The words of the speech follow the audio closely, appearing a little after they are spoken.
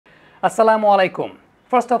Assalamu alaikum.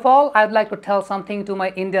 First of all, I'd like to tell something to my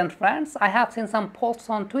Indian friends. I have seen some posts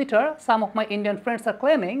on Twitter. Some of my Indian friends are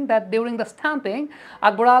claiming that during the stamping,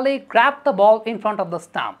 Akbar Ali grabbed the ball in front of the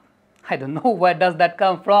stump. I don't know where does that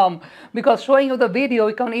come from, because showing you the video,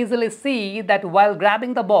 you can easily see that while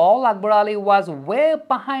grabbing the ball, Akbar Ali was way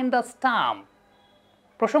behind the stump.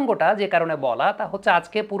 প্রসঙ্গটা যে কারণে বলা তা হচ্ছে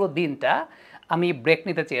আজকে পুরো দিনটা আমি ব্রেক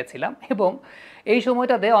নিতে চেয়েছিলাম এবং এই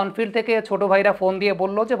সময়টাতে অনফিল্ড থেকে ছোট ভাইরা ফোন দিয়ে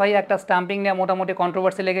বলল যে ভাই একটা স্টাম্পিং নিয়ে মোটামুটি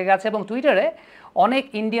কন্ট্রোভার্সি লেগে গেছে এবং টুইটারে অনেক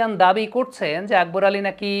ইন্ডিয়ান দাবি করছেন যে আকবর আলী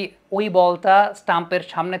নাকি ওই বলটা স্টাম্পের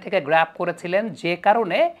সামনে থেকে গ্র্যাব করেছিলেন, যে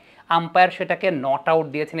কারণে আম্পায়ার সেটাকে নট আউট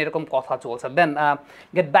দিয়েছেন, এরকম কথা চলছে। দেন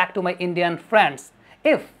get back to my Indian friends,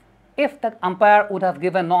 if the umpire would have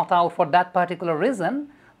given not out for that particular reason,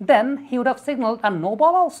 then he would have signaled a no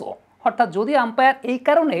ball also. অর্থাৎ যদি আম্পায়ার এই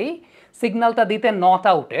কারণেই সিগন্যালটা দিতে নট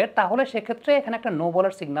আউটের, তাহলে সেক্ষেত্রে এখানে একটা নো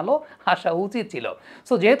বলার সিগন্যালও আসা উচিত ছিল।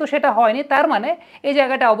 সো যেহেতু সেটা হয়নি, তার মানে এই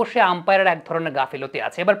জায়গাটা অবশ্যই আম্পায়ারের এক ধরনের গাফিলতি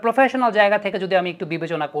আছে। এবার প্রফেশনাল জায়গা থেকে যদি আমি একটু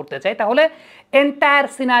বিবেচনা করতে চাই, তাহলে এন্টায়ার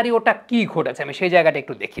সিনারিওটা কী ঘটেছে আমি সেই জায়গাটা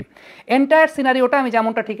একটু দেখি। এন্টায়ার সিনারিওটা আমি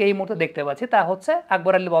যেমনটা ঠিক এই মুহূর্তে দেখতে পাচ্ছি তা হচ্ছে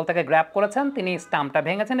আকবর আলী বলটাকে গ্র্যাব করেছেন, তিনি স্টাম্পটা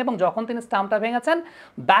ভেঙেছেন এবং যখন তিনি স্টাম্পটা ভেঙেছেন,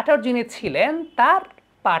 ব্যাটার যিনি ছিলেন তার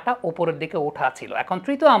পাটা ওপরের দিকে ওঠা ছিল। এখন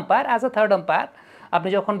তৃতীয় umpire as a third umpire আপনি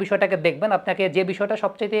যখন বিষয়টাকে দেখবেন, আপনাকে যে বিষয়টা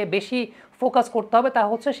সবচেয়ে বেশি ফোকাস করতে হবে তা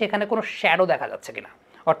হচ্ছে সেখানে কোনো শ্যাডো দেখা যাচ্ছে কিনা,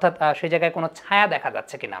 অর্থাৎ সেই জায়গায় কোনো ছায়া দেখা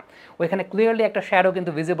যাচ্ছে কিনা। ওইখানে ক্লিয়ারলি একটা শ্যাডো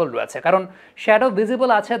কিন্তু ভিজিবল রয়েছে, কারণ শ্যাডো ভিজিবল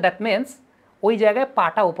আছে, দ্যাট মিনস ওই জায়গায়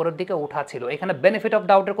পাটা উপরের দিকে ওঠা ছিল। এখানে বেনিফিট অফ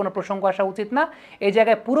ডাউটের কোনো প্রসঙ্গ আসা উচিত না। এই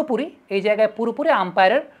জায়গায় পুরোপুরি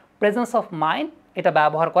আম্পায়ারের প্রেজেন্স অফ মাইন্ড এটা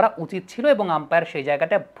ব্যবহার করা উচিত ছিল এবং আম্পায়ার সেই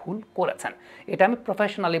জায়গাটা ভুল করেছেন। এটা আমি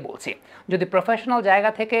প্রফেশনালি বলছি। যদি প্রফেশনাল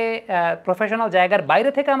জায়গার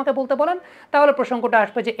বাইরে থেকে আমাকে বলতে বলেন, তাহলে প্রসঙ্গটা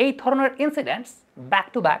আসবে যে এই ধরনের incidents back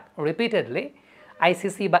to back repeatedly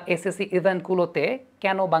ICC বা এসএসসি ইভেন্টগুলোতে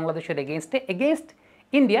কেন বাংলাদেশের এগেইনস্ট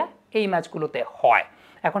ইন্ডিয়া এই ম্যাচগুলোতে হয়।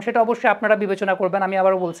 এখন সেটা অবশ্যই আপনারা বিবেচনা করবেন। আমি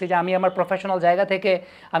আবারও বলছি যে আমি আমার প্রফেশনাল জায়গা থেকে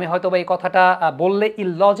আমি হয়তো বা এই কথাটা বললে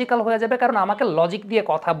ইললজিক্যাল হয়ে যাবে, কারণ আমাকে লজিক দিয়ে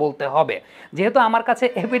কথা বলতে হবে। যেহেতু আমার কাছে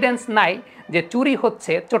এভিডেন্স নাই যে চুরি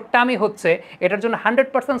হচ্ছে, চোট্টামি হচ্ছে, এটার জন্য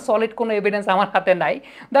 100% সলিড কোনো এভিডেন্স আমার হাতে নাই,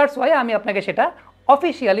 দ্যাটস ওয়াই আমি আপনাকে সেটা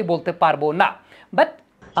অফিসিয়ালি বলতে পারবো না। বাট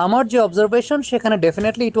আমার যে অবজারভেশন সেখানে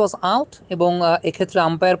ডেফিনেটলি ইট ওয়াজ আউট এবং এক্ষেত্রে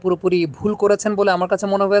আম্পায়ার পুরোপুরি ভুল করেছেন বলে আমার কাছে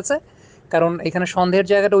মনে হয়েছে। কারণ এখানে সন্দেহের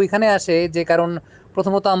জায়গাটা ওইখানে আসে যে কারণ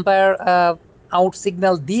প্রথমত আম্পায়ার আউট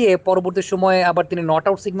সিগন্যাল দিয়ে পরবর্তী সময়ে আবার তিনি নট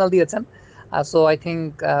আউট সিগন্যাল দিয়েছেন। So I think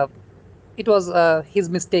it was his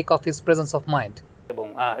mistake of his presence of mind এবং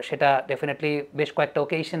সেটা ডেফিনেটলি বেশ কয়েকটা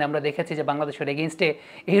ওকেশনে আমরা দেখেছি যে বাংলাদেশের এগেইনস্টে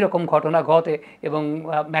এইরকম ঘটনা ঘটে এবং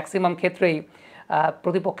ম্যাক্সিমাম ক্ষেত্রেই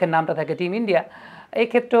প্রতিপক্ষের নামটা থাকে টিম ইন্ডিয়া। এই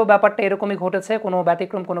ক্ষেত্রেও ব্যাপারটা এরকমই ঘটেছে, কোনো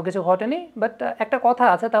ব্যতিক্রম কোনো কিছু ঘটেনি। বাট একটা কথা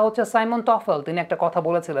আছে, তা হচ্ছে সাইমন টফেল তিনি একটা কথা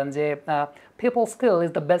বলেছিলেন যে people skill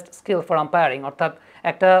is the best skill for umpiring, অর্থাৎ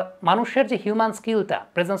একটা মানুষের যে হিউম্যান স্কিলটা,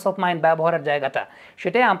 প্রেজেন্স অফ মাইন্ড ব্যবহারের জায়গাটা,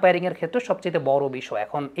 সেটাই আম্পায়ারিংয়ের ক্ষেত্রে সবচেয়ে বড় বিষয়।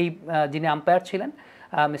 এখন এই যিনি আম্পায়ার ছিলেন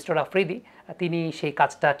মিস্টার আফ্রিদি, তিনি সেই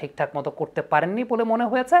কাজটা ঠিকঠাক মতো করতে পারেননি বলে মনে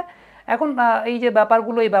হয়েছে। এখন এই যে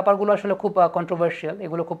ব্যাপারগুলো আসলে খুব কন্ট্রোভার্সিয়াল,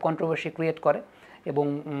 এগুলো খুব কন্ট্রোভার্সি ক্রিয়েট করে এবং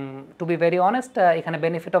টু বি ভেরি অনেস্ট এখানে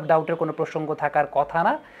বেনিফিট অফ ডাউটের কোনো প্রসঙ্গ থাকার কথা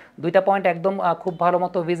না। দুইটা পয়েন্ট একদম খুব ভালো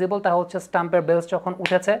মতো ভিজিবল, তা হচ্ছে স্টাম্পের বেলস যখন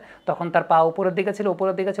উঠেছে তখন তার পা উপরের দিকে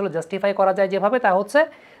ছিল, জাস্টিফাই করা যায় যেভাবে, তা হচ্ছে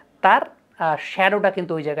তার শ্যাডোটা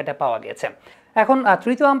কিন্তু ওই জায়গাটা পাওয়া গেছে। এখন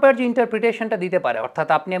তৃতীয় আম্পায়ার যে ইন্টারপ্রিটেশনটা দিতে পারে, অর্থাৎ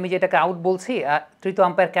আমি যেটাকে আউট বলছি, তৃতীয়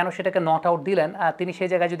আম্পায়ার কেন সেটাকে নট আউট দিলেন, তিনি সেই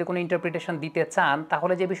জায়গায় যদি কোনো ইন্টারপ্রিটেশন দিতে চান,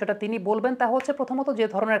 তাহলে যে বিষয়টা তিনি বলবেন তা হচ্ছে প্রথমত যে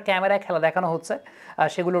ধরনের ক্যামেরায় খেলা দেখানো হচ্ছে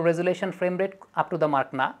সেগুলো resolution frame rate up to the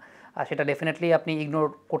mark না, সেটা ডেফিনেটলি আপনি ইগনোর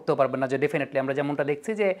করতেও পারবেন না যে ডেফিনেটলি আমরা যেমনটা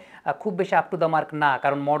দেখছি যে খুব বেশি আপ টু দ্য মার্ক না,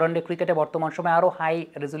 কারণ মডার্ন ডে ক্রিকেটে বর্তমান সময়ে আরও হাই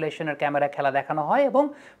রেজুলেশনের ক্যামেরায় খেলা দেখানো হয় এবং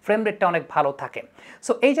ফ্রেম রেটটা অনেক ভালো থাকে।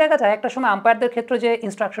 সো এই জায়গাটায় একটা সময় আম্পায়ারদের ক্ষেত্রে যে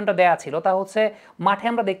ইনস্ট্রাকশনটা দেওয়া ছিল তা হচ্ছে মাঠে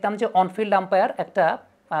আমরা দেখতাম যে অনফিল্ড আম্পায়ার একটা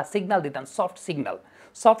সিগন্যাল দিতেন, সফট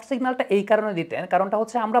সিগন্যালটা এই কারণে দিতেন, কারণটা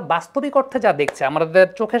হচ্ছে আমরা বাস্তবিক অর্থে যা দেখছি, আমাদের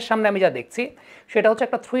চোখের সামনে আমি যা দেখছি সেটা হচ্ছে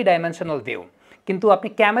একটা 3 ডাইমেনশনাল ভিউ, কিন্তু আপনি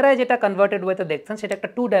ক্যামেরায় যেটা কনভার্টেড ওয়েতে দেখছেন সেটা একটা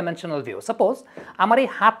 2 ডাইমেনশনাল ভিউ। সাপোজ আমার এই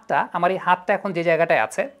হাতটা এখন যে জায়গাটায়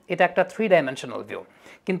আছে এটা একটা 3 ডাইমেনশনাল ভিউ,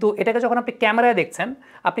 কিন্তু এটাকে যখন আপনি ক্যামেরায় দেখছেন,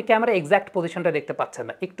 আপনি ক্যামেরায় এক্স্যাক্ট পজিশনটা দেখতে পাচ্ছেন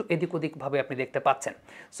না, একটু এদিক ওদিকভাবে আপনি দেখতে পাচ্ছেন।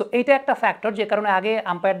 সো এইটা একটা ফ্যাক্টর, যে কারণে আগে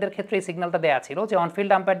আম্পায়ারদের ক্ষেত্রে এই সিগন্যালটা দেওয়া ছিল যে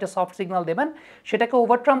অনফিল্ড আম্পায়ার যে সফট সিগন্যাল দেবেন সেটাকে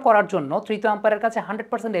ওভারটার্ম করার জন্য তৃতীয় আম্পায়ারের কাছে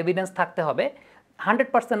 100% এভিডেন্স থাকতে হবে।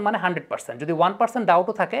 100% মানে 100%, যদি 1%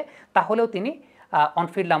 ডাউটও থাকে তাহলেও তিনি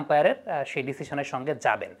অনফিল্ড আম্পায়ারের সেই ডিসিশনের সঙ্গে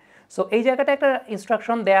যাবেন। সো এই জায়গাটা একটা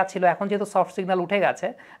ইনস্ট্রাকশন দেওয়া ছিল, এখন যেহেতু সফট সিগন্যাল উঠে গেছে,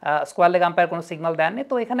 স্কোয়ার লেগ আম্পায়ার কোনো সিগন্যাল দেননি,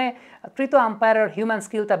 তো এখানে তৃতীয় আম্পায়ারের হিউম্যান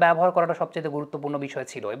স্কিলটা ব্যবহার করাটা সবচেয়ে গুরুত্বপূর্ণ বিষয়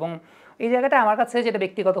ছিল। এবং এই জায়গাটা আমার কাছে যেটা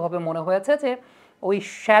ব্যক্তিগতভাবে মনে হয়েছে যে ওই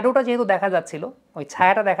শ্যাডোটা যেহেতু দেখা যাচ্ছিল, ওই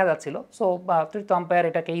ছায়াটা দেখা যাচ্ছিল, সো তৃতীয় আম্পায়ার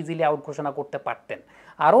এটাকে ইজিলি আউট ঘোষণা করতে পারতেন।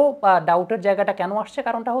 আরও ডাউটের জায়গাটা কেন আসছে,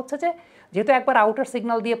 কারণটা হচ্ছে যে যেহেতু একবার আউটের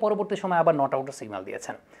সিগন্যাল দিয়ে পরবর্তী সময় আবার নট আউটের সিগন্যাল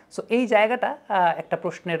দিয়েছেন, সো এই জায়গাটা একটা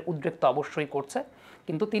প্রশ্নের উদ্রেক তো অবশ্যই করছে।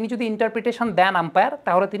 কিন্তু তিনি যদি ইন্টারপ্রিটেশন দেন আম্পায়ার,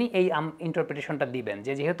 তাহলে তিনি এই ইন্টারপ্রিটেশনটা দিবেন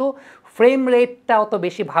যে যেহেতু ফ্রেম রেটটা অত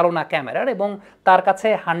বেশি ভালো না ক্যামেরার এবং তার কাছে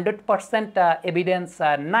 100% এভিডেন্স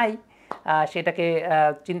নাই, সেটাকে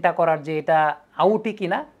চিন্তা করার যে এটা আউটই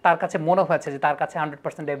কিনা, তার কাছে মনে হয়েছে যে তার কাছে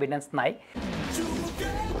 100% এভিডেন্স নাই।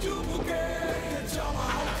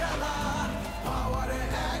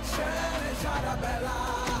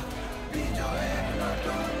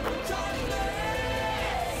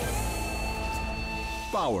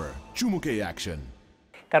 Power, 𝐂𝐝𝐤𝐢𝐭 action.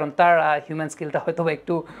 কারণ তার হিউম্যান স্কিলটা হয়তো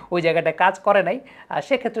একটু ওই জায়গাটায় কাজ করে নাই,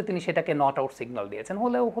 সেক্ষেত্রে তিনি সেটাকে নট আউট সিগন্যাল দিয়েছেন,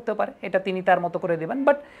 হলেও হতে পারে, এটা তিনি তার মতো করে দেবেন।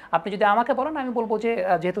 বাট আপনি যদি আমাকে বলেন, আমি বলবো যে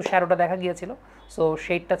যেহেতু শ্যাডোটা দেখা গিয়েছিল, সো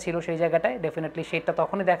শেডটা ছিল সেই জায়গাটায়, ডেফিনেটলি শেডটা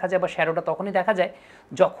তখনই দেখা যায় বা শ্যাডোটা তখনই দেখা যায়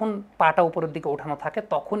যখন পাটা উপরের দিকে ওঠানো থাকে,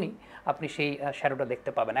 তখনই আপনি সেই শ্যাডোটা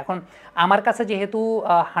দেখতে পাবেন। এখন আমার কাছে যেহেতু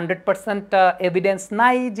 100% এভিডেন্স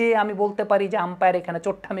নাই যে আমি বলতে পারি যে আম্পায়ার এখানে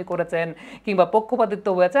চোট্টামি করেছেন কিংবা পক্ষপাতিত্ব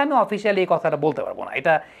হয়েছে, আমি অফিসিয়ালি এই কথাটা বলতে পারবো না,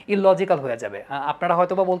 এটা ইললজিক্যাল হয়ে যাবে। আপনারা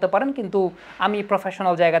হয়তো বা বলতে পারেন, কিন্তু আমি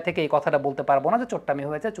প্রফেশনাল জায়গা থেকে এই কথাটা বলতে পারবো না যে চোট্টামি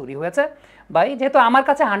হয়েছে, চুরি হয়েছে, বা যেহেতু আমার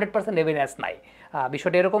কাছে 100% এভিডেন্স নাই।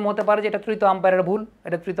 বিষয়টা এরকম হতে পারে যে এটা তৃতীয় আম্পায়ারের ভুল,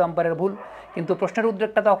 এটা তৃতীয় আম্পায়ারের ভুল, কিন্তু প্রশ্নের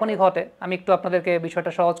উদ্রেকটা তখনই ঘটে, আমি একটু আপনাদেরকে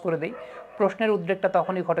বিষয়টা সহজ করে দিই। প্রশ্নের উদ্রেকটা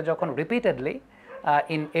তখনই ঘটে যখন repeatedly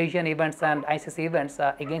in Asian events and ICC events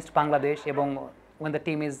against Bangladesh এবং when the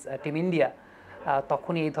team is team India,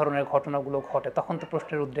 তখনই এই ধরনের ঘটনাগুলো ঘটে, তখন তো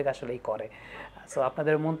প্রশ্নের উদ্রেক আসলেই করে। সো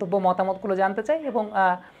আপনাদের মন্তব্য মতামতগুলো জানতে চাই, এবং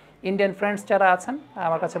ইন্ডিয়ান ফ্রেন্ডস যারা আছেন,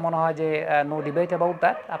 আমার কাছে মনে হয় যে নো ডিবেট অ্যাবাউট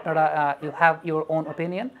দ্যাট, আপনারা you have your own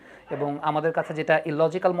opinion, এবং আমাদের কাছে যেটা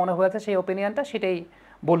ইললজিক্যাল মনে হয়েছে সেই ওপিনিয়নটা সেটাই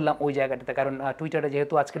বললাম ওই জায়গাটাতে। কারণ টুইটারে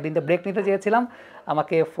যেহেতু আজকের দিনটা ব্রেক নিতে চেয়েছিলাম,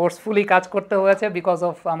 আমাকে ফোর্সফুলি কাজ করতে হয়েছে বিকজ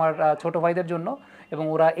অফ আমার ছোটো ভাইদের জন্য, এবং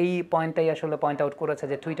ওরা এই পয়েন্টটাই আসলে পয়েন্ট আউট করেছে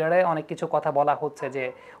যে টুইটারে অনেক কিছু কথা বলা হচ্ছে, যে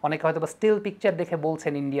অনেকে হয়তো বা স্টিল পিকচার দেখে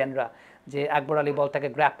বলছেন ইন্ডিয়ানরা যে আকবর আলী বলটাকে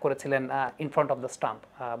গ্র্যাপ করেছিলেন in front of the stump,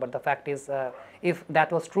 but the fact is if that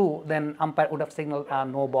was true then umpire would have signal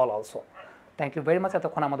no ball also. Thank you very much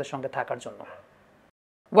এতক্ষণ আমাদের সঙ্গে থাকার জন্য।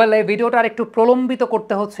 ওয়েল, এই ভিডিওটা আর একটু প্রলম্বিত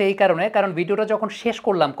করতে হচ্ছে এই কারণে, কারণ ভিডিওটা যখন শেষ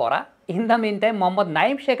করলাম করা, in the mean time Mohammad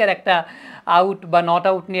Naim শেখের একটা আউট বা নট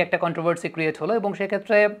আউট নিয়ে একটা কন্ট্রোভার্সি ক্রিয়েট হলো, এবং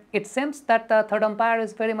সেক্ষেত্রে ইট সেমস that the third umpire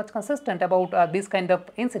is very much consistent about this kind of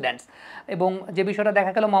incidents, এবং যে বিষয়টা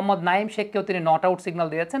দেখা গেল মোহাম্মদ নাঈম শেখকেও তিনি নট আউট সিগন্যাল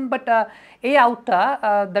দিয়েছেন। বাট এই আউটটা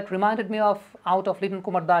that reminded me of out of Liton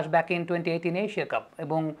Kumar Das back in 2018 Asia cup,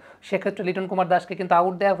 এবং সেক্ষেত্রে লিটন কুমার দাসকে কিন্তু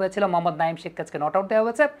আউট দেওয়া হয়েছিল, মোহাম্মদ নাঈম শেখকে আজকে নট আউট দেওয়া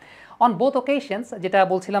হয়েছে অন বোথ ওকেশনস। যেটা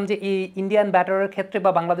বলছিলাম যে এই ইন্ডিয়ান ব্যাটারের ক্ষেত্রে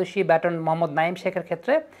বা বাংলাদেশি ব্যাটার মোহাম্মদ নাঈম শেখের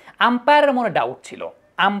ক্ষেত্রে আম্পায়ারের মনে ডাউট ছিল,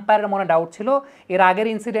 আম্পায়ারের মনে ডাউট ছিল। এর আগের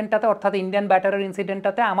ইনসিডেন্টটাতে, অর্থাৎ ইন্ডিয়ান ব্যাটারের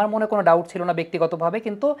ইনসিডেন্টটাতে আমার মনে কোনো ডাউট ছিল না ব্যক্তিগতভাবে,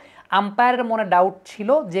 কিন্তু আম্পায়ারের মনে ডাউট ছিল,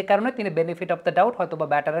 যে কারণে তিনি বেনিফিট অফ দ্য ডাউট হয়তো বা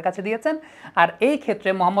ব্যাটারের কাছে দিয়েছেন। আর এই ক্ষেত্রে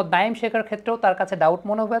মোহাম্মদ নাঈম শেখের ক্ষেত্রেও তার কাছে ডাউট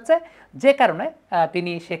মনে হয়েছে, যে কারণে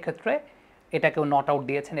তিনি সেক্ষেত্রে এটাকেও নট আউট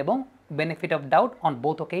দিয়েছেন, এবং benefit of doubt on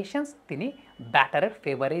both occasions তিনি ব্যাটারের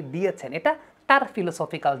ফেভারে দিয়েছেন। এটা তার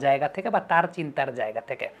ফিলোসফিক্যাল জায়গা থেকে বা তার চিন্তার জায়গা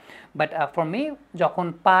থেকে। বাট ফর মি, যখন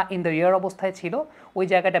পা ইন দ্য ইয়ার অবস্থায় ছিল, ওই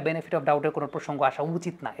জায়গাটা বেনিফিট অফ ডাউটের কোনো প্রসঙ্গ আসা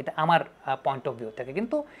উচিত না, এটা আমার পয়েন্ট অফ ভিউ থেকে।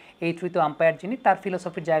 কিন্তু এই তৃতীয় আম্পায়ার যিনি, তার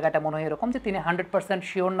ফিলোসফির জায়গাটা মনে হয় এরকম যে তিনি 100%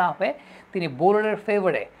 শিওর না হয়ে তিনি বোলারের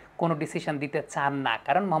ফেভারে কোনো ডিসিশন দিতে চান না,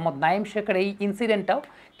 কারণ মোহাম্মদ নাঈম শেখের এই ইনসিডেন্টটাও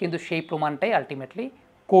কিন্তু সেই প্রমাণটাই আলটিমেটলি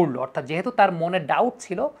করলো। অর্থাৎ যেহেতু তার মনে ডাউট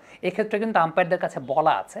ছিল, এক্ষেত্রে কিন্তু আম্পায়ারদের কাছে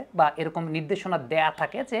বলা আছে বা এরকম নির্দেশনা দেয়া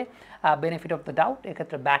থাকে যে বেনিফিট অফ দ্য ডাউট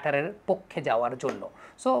এক্ষেত্রে ব্যাটারের পক্ষে যাওয়ার জন্য।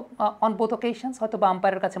 সো অন বোথ ওকেশনস হয়তো বা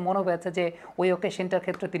আম্পায়ারের কাছে মনে হয়েছে যে ওই ওকেশনটার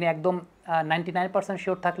ক্ষেত্রে তিনি একদম 99%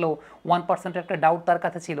 শিওর থাকলেও 1% একটা ডাউট তার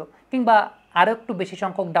কাছে ছিল, কিংবা আরও একটু বেশি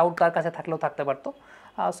সংখ্যক ডাউট তার কাছে থাকলেও থাকতে পারতো।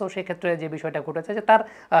 সো সেক্ষেত্রে যে বিষয়টা ঘটেছে যে তার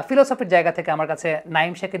ফিলোসফির জায়গা থেকে আমার কাছে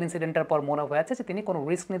নাঈম শেখের ইনসিডেন্টের পর মনে হয়েছে যে তিনি কোনো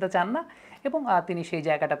রিস্ক নিতে চান না, এবং তিনি সেই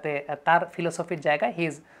জায়গাটাতে তার ফিলোসফির জায়গায় he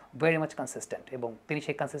is very much consistent, এবং তিনি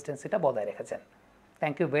সেই কনসিস্টেন্সিটা বজায় রেখেছেন।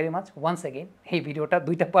 Thank you very much once again. এই ভিডিওটা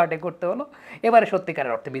 2টা পার্টে করতে হলো, এবারে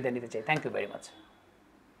সত্যিকারের অর্থে বিদায় নিতে চাই। Thank you very much.